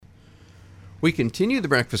We continue the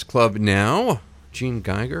Breakfast Club now. Gene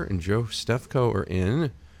Geiger and Joe Stefko are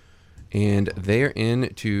in, and they are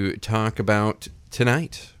in to talk about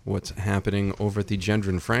tonight what's happening over at the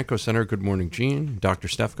Gendron Franco Center. Good morning, Gene. Dr.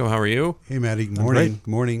 Stefko, how are you? Hey, Maddie. Good morning.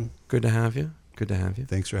 Good morning. Good to have you. Good to have you.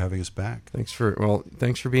 Thanks for having us back. Thanks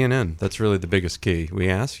for being in. That's really the biggest key. We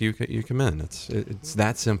ask, you come in. It's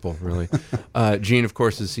that simple, really. Gene, of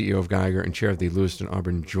course, is CEO of Geiger and chair of the Lewiston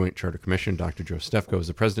Auburn Joint Charter Commission. Dr. Joe Stefko is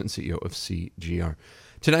the president and CEO of CGR.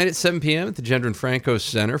 Tonight at 7 p.m. at the Gendron Franco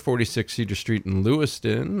Center, 46 Cedar Street in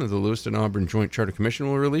Lewiston, the Lewiston Auburn Joint Charter Commission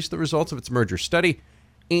will release the results of its merger study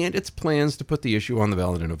and its plans to put the issue on the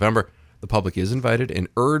ballot in November. The public is invited and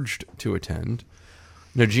urged to attend.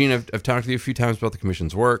 Now, Gene, I've talked to you a few times about the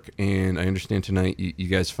commission's work, and I understand tonight you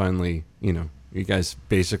guys finally, you guys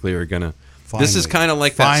basically are going to... This is kind of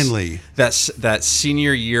like that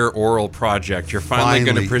senior year oral project. You're finally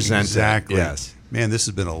going to present exactly. it. Yes. Man, this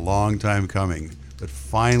has been a long time coming, but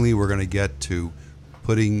finally we're going to get to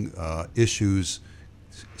putting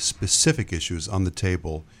specific issues on the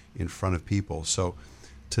table in front of people. So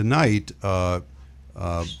tonight,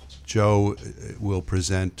 Joe will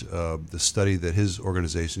present the study that his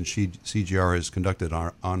organization, CGR, has conducted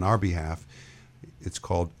on our behalf. It's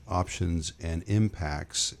called Options and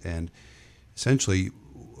Impacts. And essentially,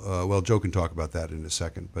 Joe can talk about that in a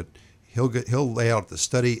second, but he'll lay out the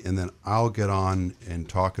study, and then I'll get on and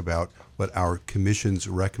talk about what our commission's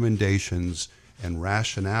recommendations and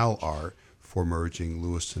rationale are for merging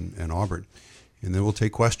Lewiston and Auburn. And then we'll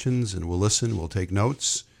take questions, and we'll listen, we'll take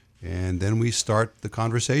notes, and then we start the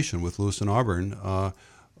conversation with Lewiston Auburn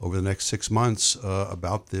over the next 6 months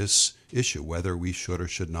about this issue, whether we should or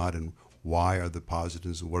should not, and why are the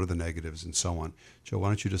positives and what are the negatives, and so on. Joe, why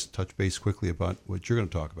don't you just touch base quickly about what you're going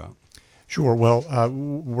to talk about? Sure. Well,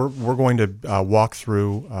 we're going to walk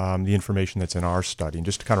through the information that's in our study, and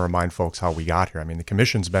just to kind of remind folks how we got here. I mean, the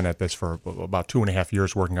commission's been at this for about 2.5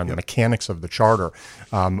 years working on the mechanics of the charter.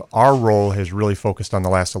 Our role has really focused on the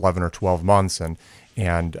last 11 or 12 months, and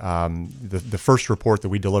the first report that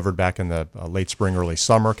we delivered back in the late spring, early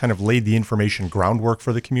summer kind of laid the information groundwork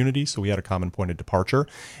for the community. So we had a common point of departure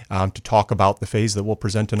to talk about the phase that we'll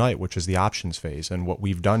present tonight, which is the options phase. And what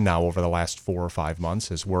we've done now over the last 4 or 5 months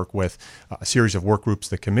is work with a series of work groups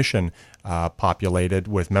the commission populated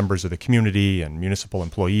with members of the community and municipal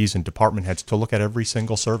employees and department heads to look at every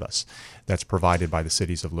single service that's provided by the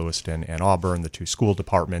cities of Lewiston and Auburn, the 2 school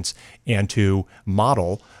departments, and to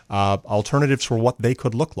model alternatives for what they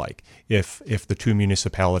could look like if the 2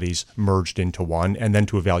 municipalities merged into one, and then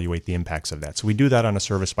to evaluate the impacts of that. So we do that on a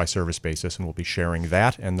service-by-service basis, and we'll be sharing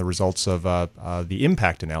that and the results of the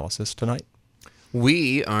impact analysis tonight.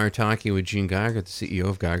 We are talking with Gene Geiger, the CEO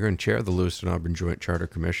of Geiger and chair of the Lewiston Auburn Joint Charter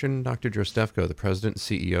Commission, Dr. Joe Stefko, the president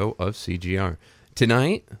and CEO of CGR.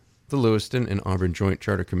 Tonight, the Lewiston and Auburn Joint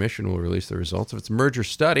Charter Commission will release the results of its merger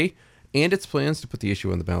study and its plans to put the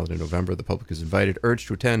issue on the ballot in November. The public is invited, urged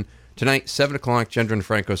to attend tonight, 7 o'clock, Gendron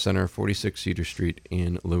Franco Center, 46 Cedar Street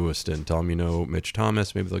in Lewiston. Tell them you know Mitch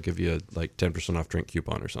Thomas. Maybe they'll give you a 10% off drink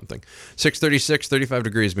coupon or something. 636, 35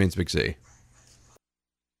 degrees, Maine's Big Z.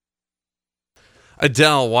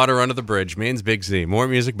 Adele, Water Under the Bridge, Maine's Big Z. More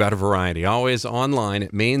music, better variety. Always online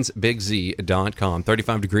at mainsbigz.com.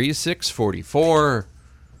 35 degrees, 644.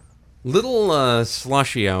 Little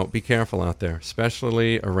slushy out. Be careful out there,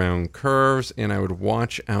 especially around curves, and I would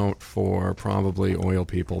watch out for probably oil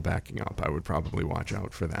people backing up. I would probably watch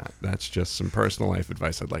out for that. That's just some personal life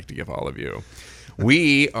advice I'd like to give all of you.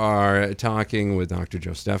 We are talking with Dr.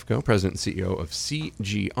 Joe Stefko, president and CEO of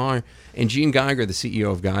CGR, and Gene Geiger, the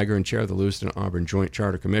CEO of Geiger and chair of the Lewiston Auburn Joint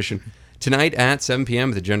Charter Commission. Tonight at 7 p.m.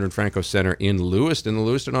 at the Gendron Franco Center in Lewiston, the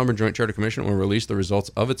Lewiston Auburn Joint Charter Commission will release the results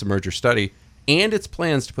of its merger study and its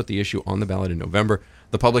plans to put the issue on the ballot in November.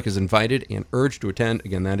 The public is invited and urged to attend.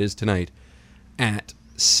 Again, that is tonight at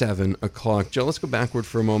 7 o'clock. Joe, let's go backward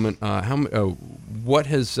for a moment. What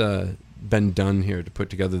has been done here to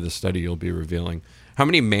put together the study you'll be revealing? How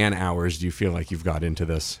many man hours do you feel like you've got into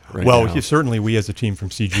this right now? Certainly we as a team from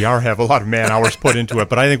CGR have a lot of man hours put into it,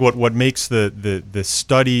 but I think what makes the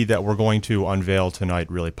study that we're going to unveil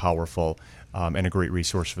tonight really powerful and a great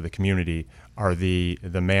resource for the community are the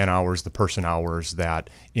man hours, the person hours that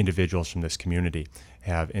individuals from this community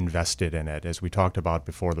have invested in it. As we talked about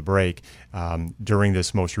before the break, during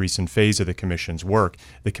this most recent phase of the Commission's work,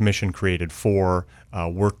 the Commission created 4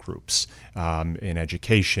 work groups in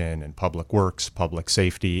education and public works, public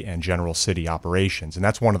safety, and general city operations. And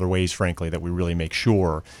that's one of the ways, frankly, that we really make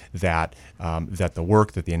sure that that the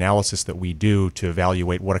work, that the analysis that we do to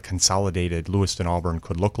evaluate what a consolidated Lewiston-Auburn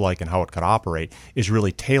could look like and how it could operate is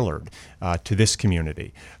really tailored to this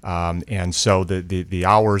community. And so the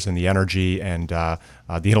hours and the energy and the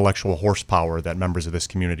intellectual horsepower that members of this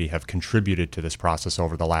community have contributed to this process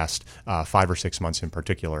over the last 5 or 6 months in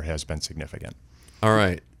particular has been significant. All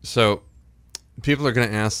right. So people are going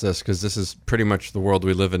to ask this because this is pretty much the world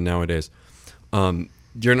we live in nowadays.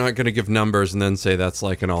 You're not going to give numbers and then say that's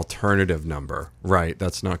like an alternative number, right?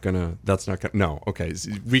 That's not going to, no. Okay.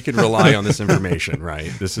 We can rely on this information,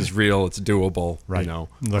 right? This is real. It's doable, right? You know?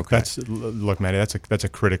 Look, okay. Matty, that's a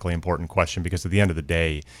critically important question because at the end of the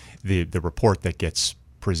day, the report that gets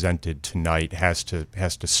presented tonight has to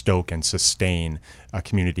stoke and sustain a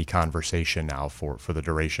community conversation now for the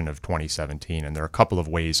duration of 2017, and there are a couple of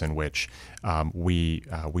ways in which we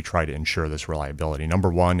try to ensure this reliability. Number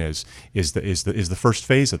one is the first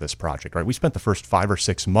phase of this project, right? We spent the first 5 or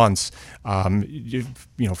 6 months,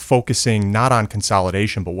 focusing not on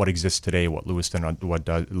consolidation, but what exists today, what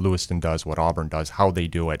Lewiston does, what Auburn does, how they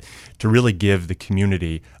do it, to really give the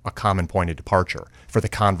community a common point of departure for the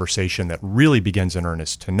conversation that really begins in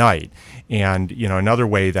earnest tonight. And another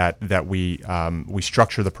way that we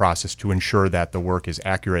structure the process to ensure that the work is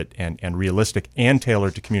accurate and realistic and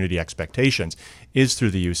tailored to community expectations is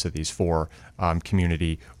through the use of these 4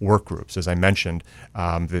 community work groups. As I mentioned,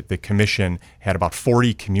 the Commission had about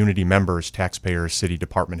 40 community members, taxpayers, city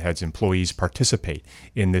department heads, employees participate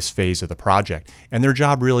in this phase of the project. And their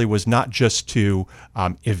job really was not just to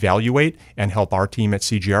evaluate and help our team at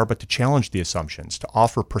CGR, but to challenge the assumptions, to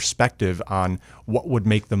offer perspective on what would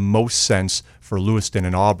make the most sense for Lewiston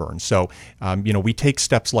and Auburn. So, we take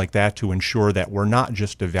steps like that to ensure that we're not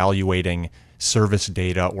just evaluating service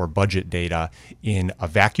data or budget data in a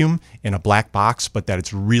vacuum, in a black box, but that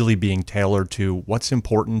it's really being tailored to what's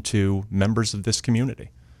important to members of this community.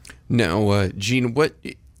 Now, Gene, what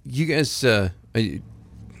you guys, the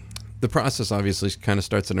process obviously kind of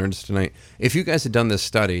starts in earnest tonight. If you guys had done this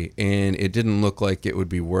study and it didn't look like it would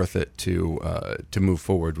be worth it to move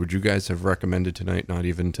forward, would you guys have recommended tonight not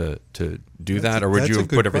even to do that, or would you have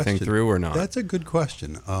put everything through or not? That's a good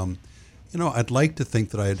question. I'd like to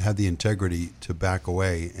think that I'd had the integrity to back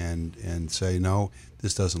away and say, no,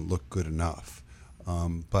 this doesn't look good enough.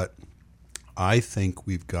 But I think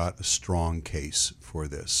we've got a strong case for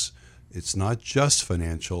this. It's not just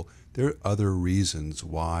financial. There are other reasons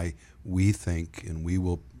why we think, and we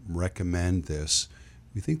will recommend this.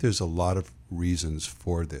 We think there's a lot of reasons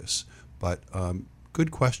for this. But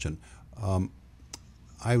good question.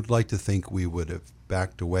 I would like to think we would have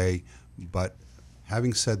backed away. But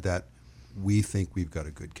having said that, we think we've got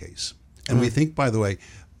a good case. And we think, by the way,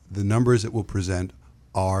 the numbers that we'll present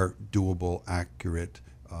are doable, accurate,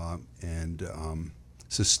 and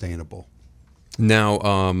sustainable.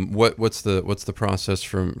 Now, what's the process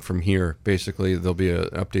from here? Basically, there'll be an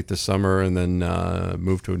update this summer and then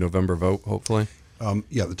move to a November vote, hopefully?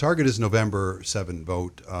 The target is November 7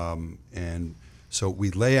 vote. And so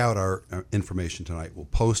we lay out our information tonight. We'll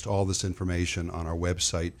post all this information on our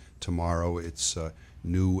website tomorrow. It's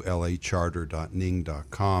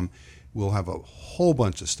newlacharter.ning.com. We'll have a whole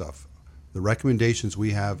bunch of stuff, the recommendations we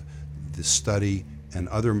have, the study, and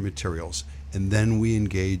other materials. And then we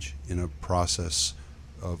engage in a process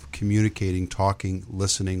of communicating, talking,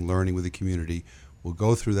 listening, learning with the community. We'll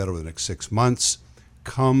go through that over the next 6 months.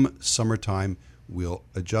 Come summertime, we'll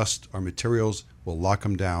adjust our materials, we'll lock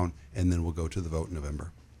them down, and then we'll go to the vote in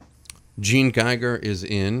November. Gene Geiger is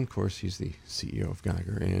in. Of course, he's the CEO of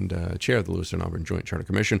Geiger and chair of the Lewiston-Auburn Joint Charter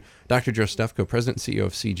Commission. Dr. Joe Stefko, president and CEO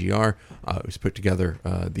of CGR, who's put together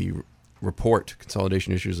the report,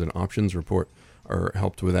 Consolidation Issues and Options report, or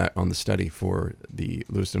helped with that on the study for the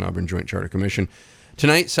Lewiston-Auburn Joint Charter Commission.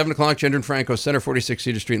 Tonight, 7 o'clock, Gender and Franco Center, 46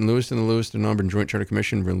 Cedar Street in Lewiston. The Lewiston-Auburn Joint Charter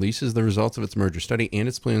Commission releases the results of its merger study and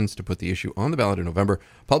its plans to put the issue on the ballot in November.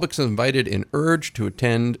 Public is invited and urged to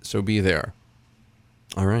attend, so be there.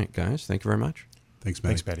 All right, guys, thank you very much. Thanks, Matty.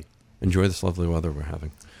 Thanks, Betty. Enjoy this lovely weather we're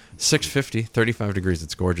having. 6:50, 35 degrees.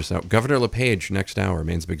 It's gorgeous out. Governor LePage, next hour,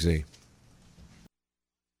 Maine's Big Z.